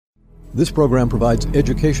This program provides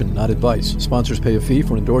education, not advice. Sponsors pay a fee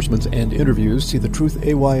for endorsements and interviews. See the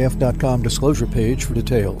truthayf.com disclosure page for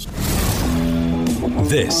details.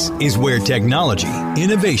 This is where technology,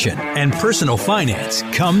 innovation, and personal finance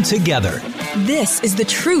come together. This is the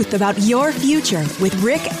truth about your future with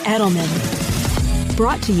Ric Edelman.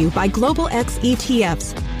 Brought to you by Global X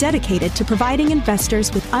ETFs, dedicated to providing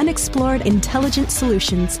investors with unexplored intelligent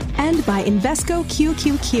solutions, and by Invesco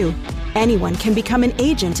QQQ. Anyone can become an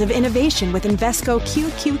agent of innovation with Invesco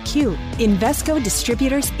QQQ. Invesco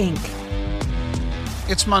Distributors, Inc.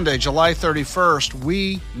 It's Monday, July 31st.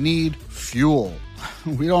 We need fuel.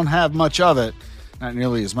 We don't have much of it, not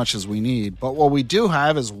nearly as much as we need, but what we do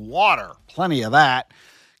have is water, plenty of that.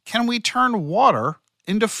 Can we turn water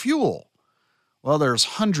into fuel? Well, there's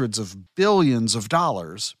hundreds of billions of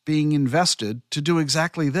dollars being invested to do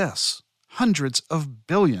exactly this. Hundreds of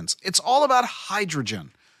billions. It's all about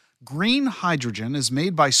hydrogen. Green hydrogen is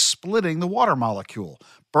made by splitting the water molecule.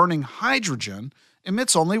 Burning hydrogen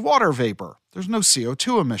emits only water vapor. There's no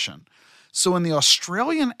CO2 emission. So in the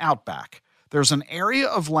Australian outback, there's an area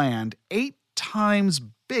of land 8 times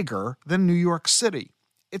bigger than New York City.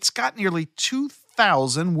 It's got nearly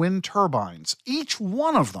 2,000 wind turbines. Each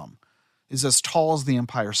one of them is as tall as the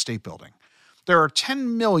Empire State Building. There are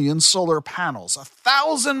 10 million solar panels,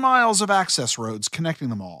 1,000 miles of access roads connecting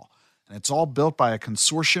them all. And it's all built by a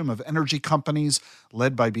consortium of energy companies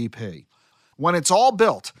led by BP. When it's all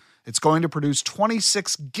built, it's going to produce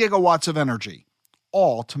 26 gigawatts of energy,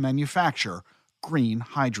 all to manufacture green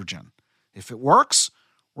hydrogen. If it works,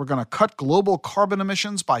 we're going to cut global carbon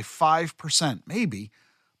emissions by 5%, maybe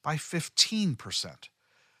by 15%.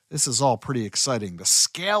 This is all pretty exciting. The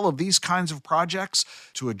scale of these kinds of projects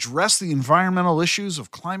to address the environmental issues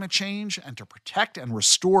of climate change and to protect and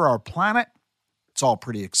restore our planet, it's all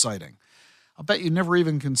pretty exciting. I'll bet you never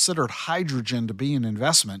even considered hydrogen to be an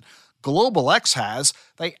investment. Global X has.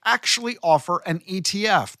 They actually offer an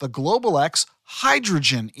ETF, the Global X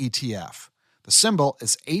Hydrogen ETF. The symbol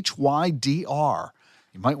is HYDR.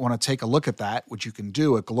 You might want to take a look at that, which you can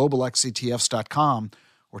do at globalxetfs.com,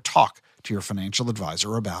 or talk to your financial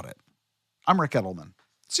advisor about it. I'm Ric Edelman.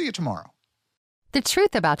 See you tomorrow. The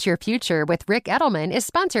Truth About Your Future with Ric Edelman is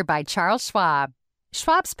sponsored by Charles Schwab.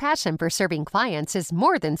 Schwab's passion for serving clients is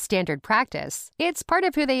more than standard practice. It's part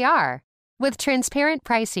of who they are. With transparent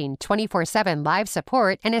pricing, 24/7 live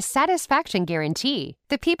support, and a satisfaction guarantee,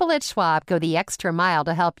 the people at Schwab go the extra mile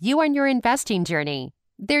to help you on your investing journey.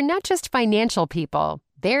 They're not just financial people,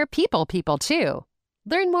 they're people too.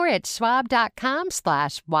 Learn more at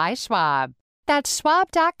schwab.com/whyschwab. That's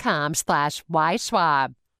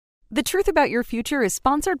schwab.com/whyschwab. The Truth About Your Future is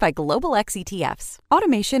sponsored by Global X ETFs.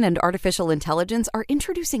 Automation and artificial intelligence are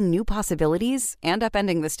introducing new possibilities and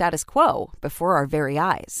upending the status quo before our very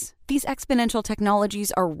eyes. These exponential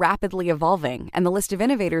technologies are rapidly evolving, and the list of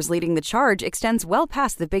innovators leading the charge extends well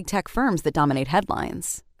past the big tech firms that dominate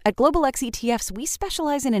headlines. At Global X ETFs, we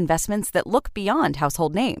specialize in investments that look beyond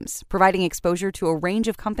household names, providing exposure to a range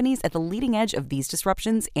of companies at the leading edge of these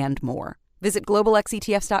disruptions and more. Visit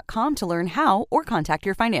globalxetfs.com to learn how or contact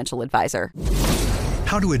your financial advisor.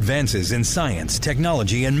 How do advances in science,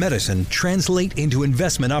 technology, and medicine translate into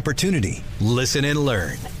investment opportunity? Listen and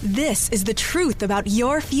learn. This is the truth about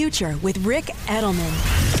your future with Ric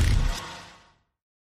Edelman.